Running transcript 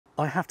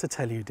I have to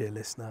tell you, dear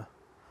listener,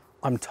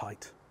 I'm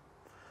tight.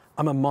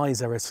 I'm a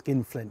miser, a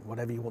skinflint,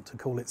 whatever you want to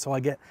call it, so I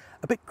get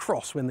a bit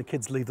cross when the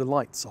kids leave the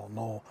lights on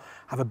or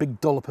have a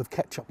big dollop of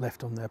ketchup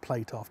left on their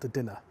plate after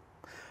dinner.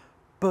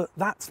 But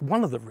that's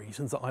one of the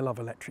reasons that I love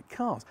electric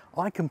cars.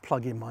 I can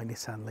plug in my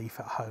Nissan Leaf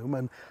at home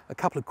and a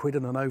couple of quid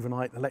and an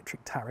overnight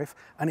electric tariff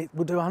and it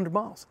will do 100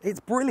 miles.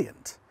 It's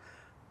brilliant.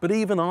 But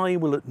even I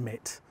will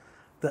admit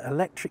that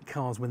electric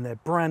cars, when they're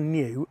brand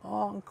new,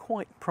 are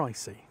quite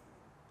pricey.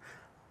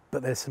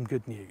 But there's some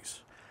good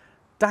news.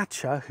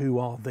 DACIA, who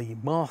are the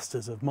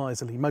masters of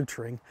miserly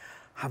motoring,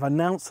 have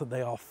announced that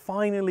they are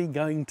finally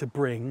going to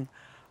bring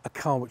a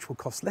car which will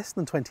cost less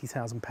than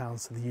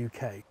 £20,000 to the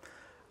UK.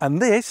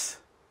 And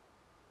this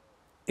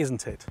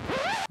isn't it.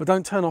 But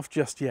don't turn off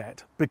just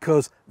yet,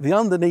 because the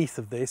underneath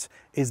of this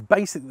is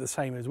basically the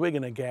same as we're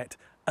going to get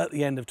at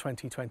the end of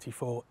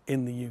 2024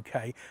 in the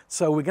UK.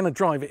 So we're going to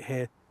drive it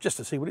here just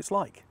to see what it's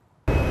like.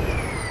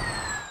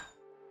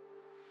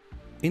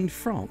 In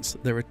France,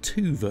 there are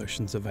two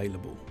versions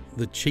available.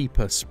 The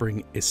cheaper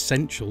Spring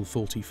Essential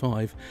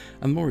 45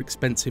 and more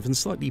expensive and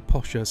slightly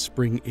posher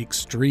Spring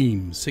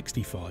Extreme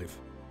 65.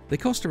 They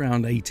cost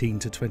around £18,000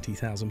 to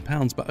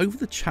 £20,000, but over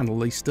the channel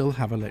they still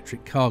have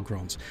electric car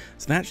grants,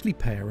 so they actually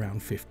pay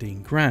around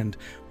 15 grand,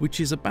 which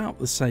is about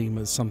the same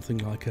as something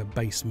like a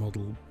base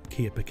model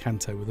Kia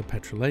Picanto with a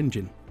petrol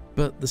engine.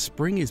 But the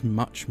Spring is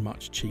much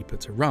cheaper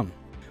to run.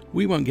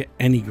 We won't get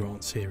any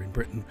grants here in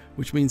Britain,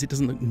 which means it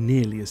doesn't look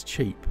nearly as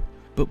cheap.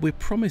 But we're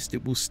promised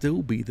it will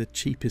still be the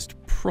cheapest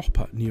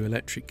proper new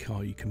electric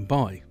car you can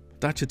buy.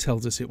 DACIA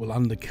tells us it will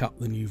undercut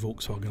the new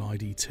Volkswagen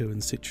ID.2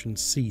 and Citroën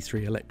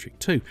C3 Electric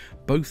 2.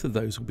 Both of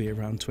those will be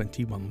around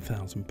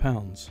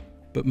 £21,000.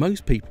 But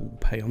most people will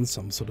pay on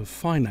some sort of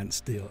finance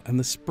deal, and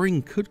the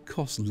Spring could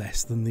cost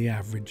less than the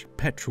average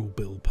petrol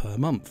bill per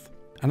month.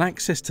 And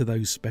access to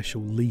those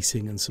special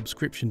leasing and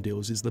subscription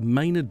deals is the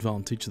main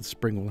advantage the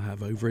Spring will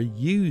have over a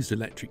used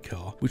electric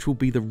car, which will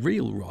be the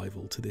real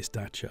rival to this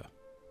DACIA.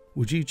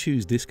 Would you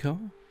choose this car,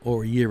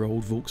 or a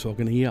year-old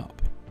Volkswagen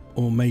e-up?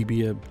 Or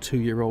maybe a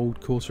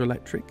 2-year-old Corsa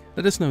Electric?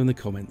 Let us know in the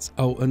comments.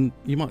 Oh, and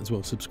you might as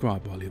well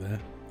subscribe while you're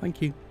there.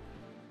 Thank you.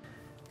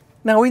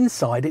 Now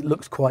inside it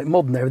looks quite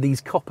modern. There are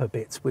these copper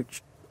bits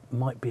which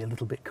might be a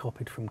little bit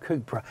copied from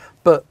Cupra,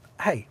 but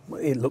hey,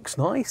 it looks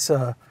nice.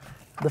 The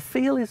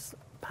feel is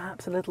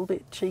perhaps a little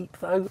bit cheap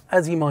though,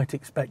 as you might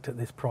expect at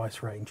this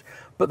price range,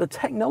 but the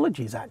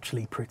technology is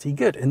actually pretty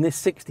good. In this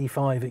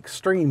 65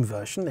 Extreme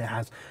version, it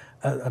has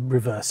a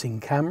reversing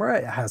camera,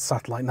 it has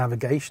satellite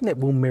navigation, it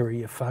will mirror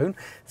your phone,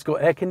 it's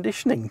got air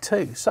conditioning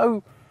too,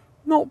 so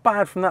not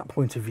bad from that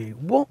point of view.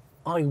 What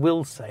I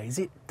will say is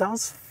it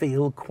does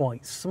feel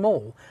quite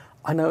small.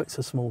 I know it's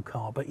a small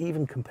car, but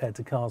even compared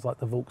to cars like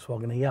the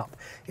Volkswagen e-up,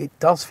 it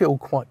does feel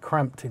quite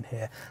cramped in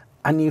here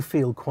and you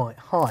feel quite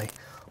high.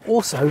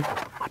 Also,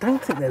 I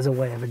don't think there's a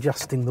way of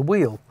adjusting the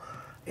wheel.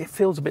 It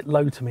feels a bit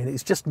low to me, and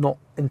it's just not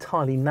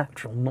entirely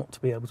natural not to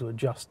be able to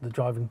adjust the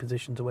driving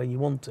position to where you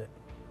want it.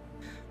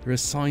 There are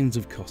signs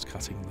of cost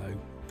cutting though.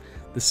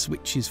 The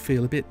switches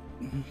feel a bit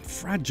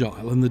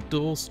fragile and the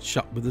doors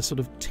shut with a sort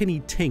of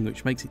tinny ting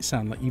which makes it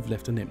sound like you've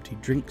left an empty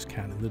drinks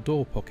can in the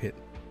door pocket.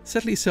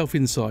 Settle yourself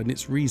inside and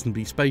it's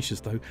reasonably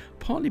spacious though,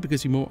 partly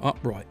because you're more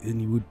upright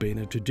than you would be in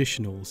a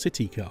traditional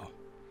city car.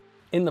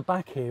 In the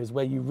back here is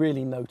where you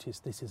really notice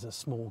this is a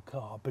small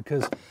car,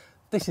 because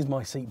this is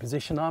my seat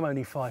position. I'm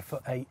only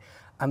 5'8"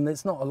 and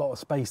there's not a lot of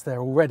space there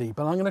already,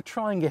 but I'm going to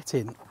try and get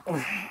in.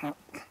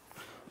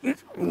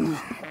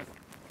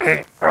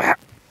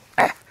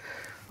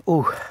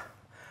 Oh,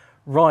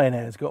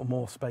 Ryanair's got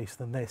more space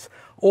than this.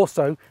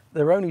 Also,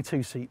 there are only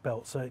 2 seat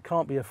belts, so it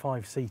can't be a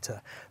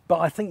 5-seater. But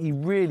I think you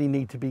really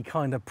need to be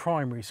kind of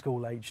primary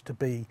school age to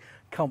be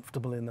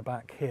comfortable in the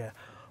back here.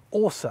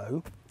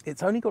 Also,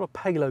 it's only got a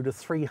payload of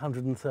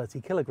 330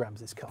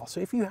 kilograms, this car.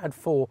 So if you had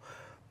 4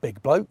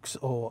 big blokes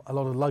or a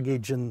lot of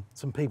luggage and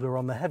some people who are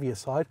on the heavier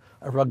side,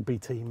 a rugby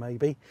team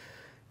maybe,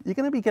 you're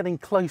going to be getting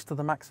close to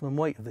the maximum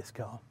weight of this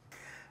car.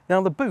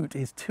 Now the boot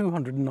is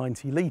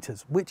 290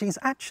 litres, which is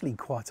actually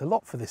quite a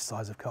lot for this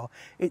size of car.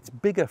 It's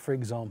bigger, for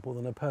example,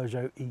 than a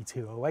Peugeot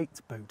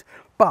E208 boot,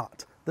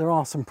 but there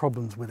are some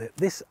problems with it.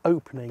 This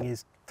opening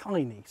is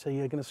tiny, so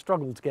you're going to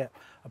struggle to get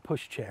a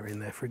pushchair in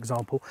there, for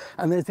example,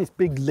 and there's this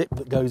big lip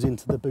that goes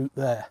into the boot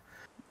there.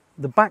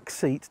 The back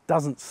seat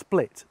doesn't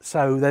split,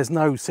 so there's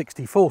no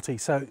 60-40,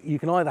 so you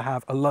can either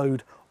have a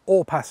load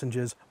or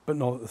passengers, but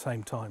not at the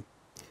same time.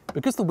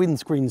 Because the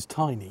windscreen's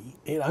tiny,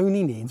 it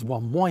only needs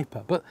 1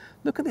 wiper, but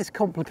look at this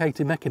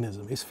complicated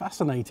mechanism. It's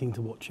fascinating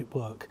to watch it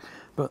work,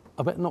 but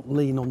I better not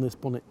lean on this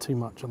bonnet too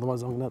much,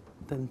 otherwise I'm going to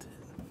dent it.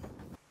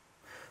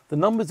 The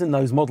numbers in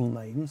those model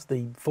names,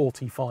 the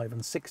 45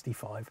 and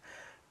 65,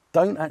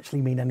 don't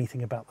actually mean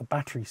anything about the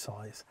battery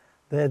size.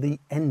 They're the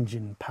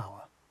engine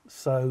power.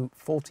 So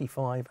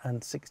 45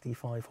 and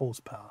 65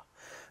 horsepower.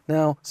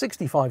 Now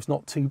 65 is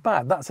not too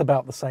bad. That's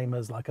about the same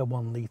as like a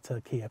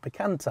 1-litre Kia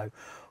Picanto.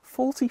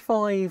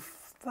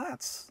 45,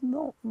 that's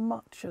not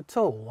much at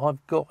all.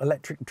 I've got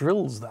electric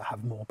drills that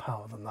have more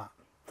power than that.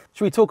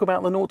 Should we talk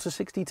about the 0 to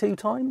 62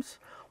 times?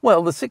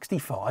 Well, the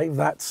 65,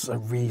 that's a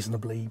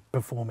reasonably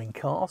performing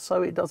car,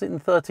 so it does it in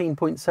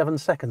 13.7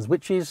 seconds,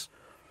 which is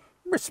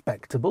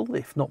respectable,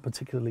 if not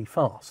particularly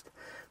fast.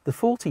 The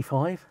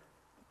 45,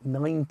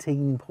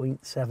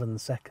 19.7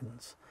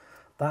 seconds.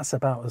 That's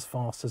about as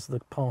fast as the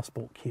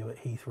passport queue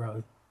at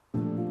Heathrow.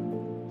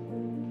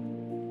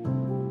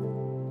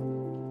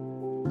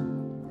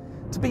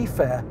 To be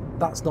fair,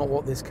 that's not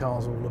what this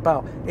car's all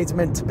about. It's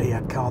meant to be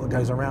a car that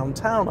goes around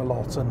town a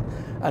lot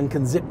and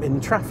can zip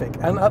in traffic,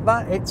 and at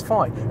that it's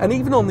fine. And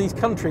even on these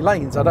country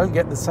lanes, I don't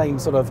get the same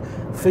sort of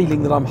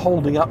feeling that I'm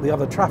holding up the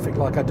other traffic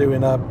like I do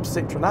in a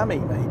Citroen Ami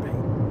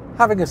maybe.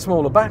 Having a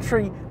smaller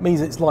battery means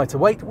it's lighter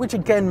weight, which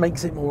again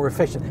makes it more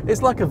efficient.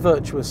 It's like a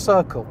virtuous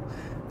circle.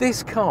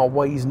 This car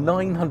weighs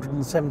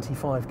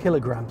 975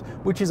 kilograms,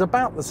 which is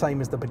about the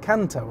same as the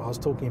Picanto I was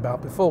talking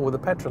about before with a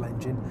petrol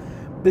engine,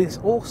 but it's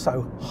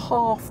also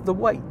half the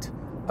weight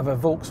of a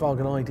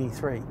Volkswagen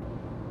ID.3.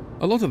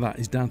 A lot of that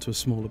is down to a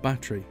smaller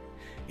battery.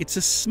 It's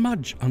a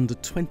smudge under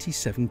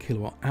 27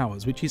 kilowatt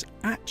hours, which is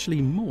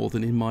actually more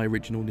than in my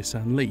original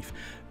Nissan Leaf,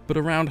 but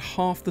around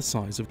half the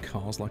size of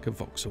cars like a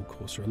Vauxhall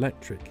Corsa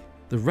Electric.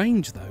 The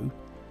range, though,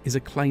 is a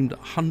claimed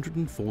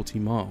 140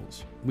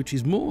 miles, which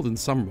is more than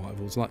some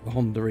rivals like the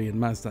Honda E and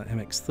Mazda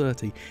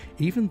MX-30,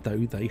 even though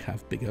they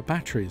have bigger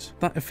batteries.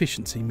 That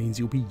efficiency means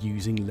you'll be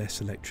using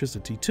less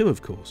electricity too,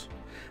 of course,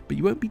 but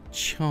you won't be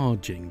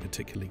charging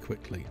particularly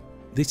quickly.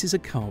 This is a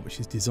car which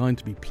is designed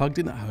to be plugged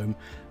in at home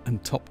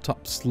and topped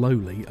up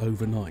slowly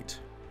overnight.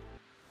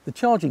 The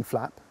charging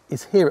flap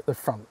is here at the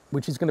front,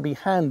 which is going to be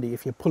handy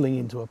if you're pulling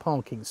into a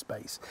parking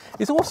space.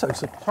 It's also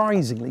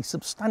surprisingly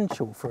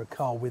substantial for a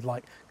car with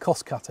like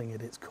cost cutting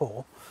at its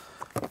core.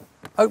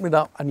 Open it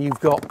up and you've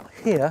got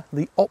here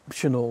the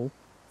optional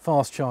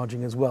fast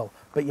charging as well,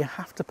 but you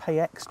have to pay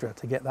extra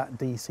to get that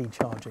DC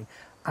charging,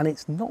 and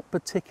it's not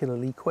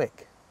particularly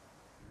quick.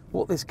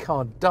 What this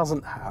car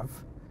doesn't have,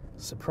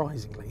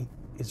 surprisingly,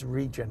 is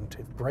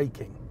regenerative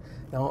braking.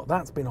 Now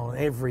that's been on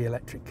every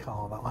electric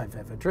car that I've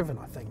ever driven,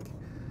 I think.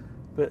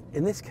 But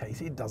in this case,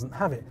 it doesn't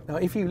have it. Now,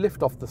 if you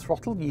lift off the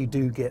throttle, you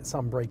do get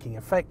some braking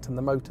effect, and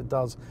the motor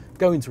does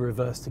go into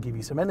reverse to give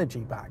you some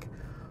energy back.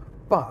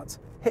 But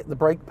hit the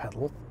brake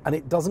pedal, and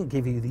it doesn't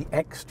give you the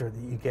extra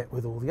that you get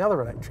with all the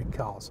other electric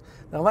cars.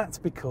 Now, that's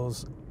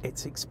because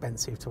it's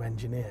expensive to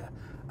engineer,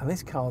 and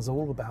this car's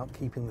all about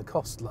keeping the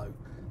cost low,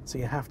 so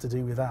you have to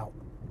do without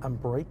and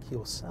brake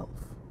yourself.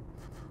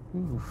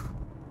 Oof.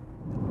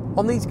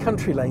 On these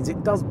country lanes,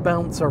 it does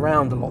bounce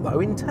around a lot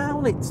though. In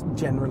town, it's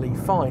generally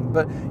fine,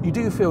 but you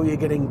do feel you're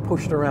getting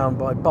pushed around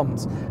by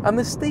bumps. And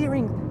the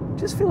steering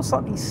just feels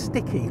slightly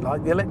sticky,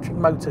 like the electric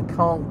motor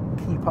can't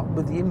keep up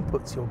with the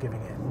inputs you're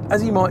giving it.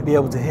 As you might be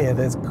able to hear,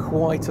 there's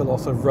quite a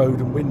lot of road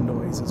and wind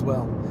noise as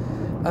well.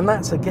 And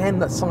that's again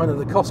the sign of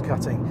the cost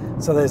cutting.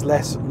 So there's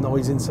less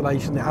noise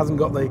insulation. It hasn't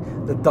got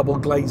the double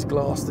glazed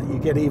glass that you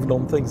get even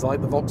on things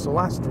like the Vauxhall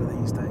Astra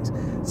these days.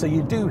 So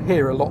you do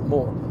hear a lot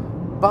more.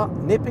 But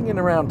nipping in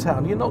around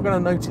town, you're not going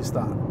to notice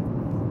that.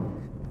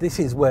 This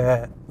is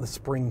where the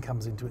Spring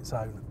comes into its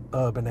own.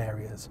 Urban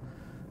areas,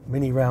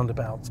 mini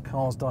roundabouts,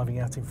 cars diving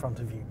out in front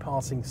of you,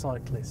 passing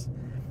cyclists.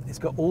 It's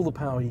got all the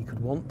power you could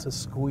want to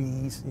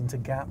squeeze into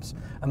gaps,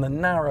 and the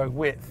narrow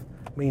width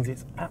means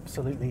it's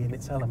absolutely in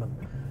its element.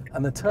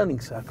 And the turning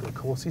circle, of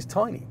course, is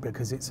tiny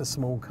because it's a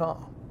small car.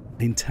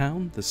 In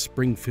town, the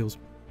Spring feels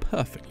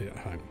perfectly at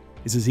home.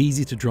 It's as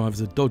easy to drive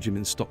as a Dodgem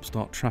in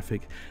stop-start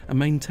traffic and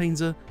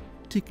maintains a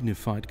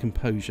dignified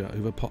composure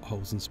over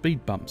potholes and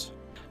speed bumps.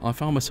 I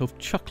found myself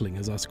chuckling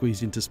as I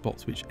squeezed into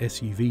spots which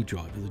SUV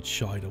drivers had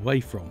shied away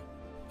from.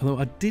 Although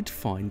I did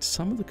find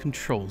some of the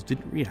controls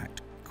didn't react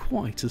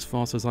quite as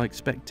fast as I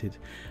expected,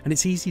 and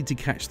it's easy to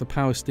catch the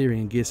power steering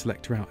and gear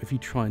selector out if you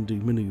try and do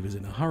manoeuvres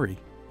in a hurry.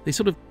 They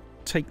sort of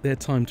take their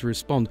time to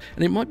respond,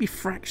 and it might be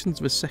fractions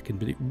of a second,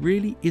 but it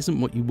really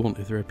isn't what you want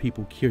if there are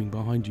people queuing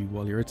behind you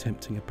while you're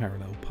attempting a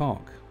parallel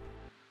park.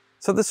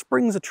 So the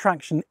Spring's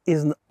attraction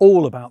isn't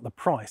all about the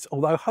price,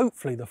 although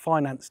hopefully the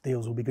finance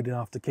deals will be good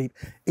enough to keep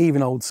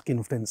even old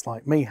skinflints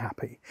like me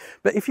happy.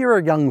 But if you're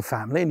a young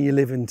family and you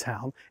live in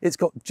town, it's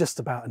got just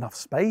about enough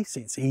space,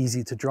 it's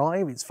easy to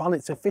drive, it's fun,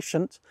 it's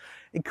efficient.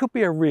 It could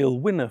be a real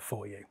winner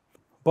for you.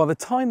 By the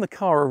time the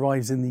car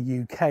arrives in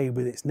the UK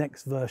with its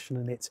next version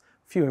and its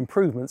few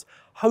improvements,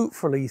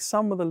 hopefully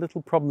some of the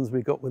little problems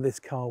we got with this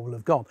car will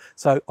have gone.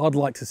 So I'd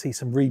like to see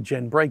some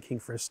regen braking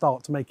for a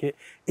start to make it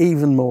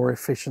even more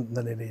efficient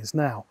than it is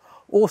now.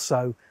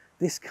 Also,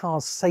 this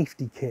car's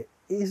safety kit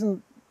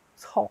isn't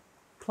top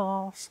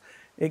class.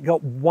 It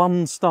got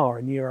 1 star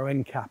in Euro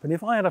NCAP, and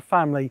if I had a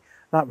family,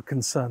 that would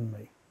concern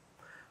me.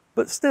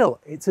 But still,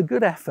 it's a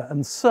good effort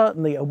and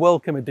certainly a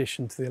welcome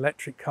addition to the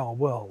electric car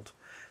world.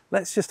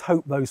 Let's just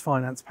hope those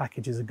finance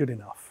packages are good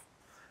enough.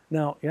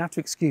 Now, you have to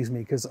excuse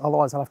me because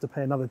otherwise I'll have to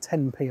pay another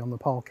 10p on the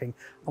parking,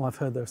 and I've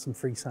heard there are some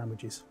free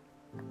sandwiches.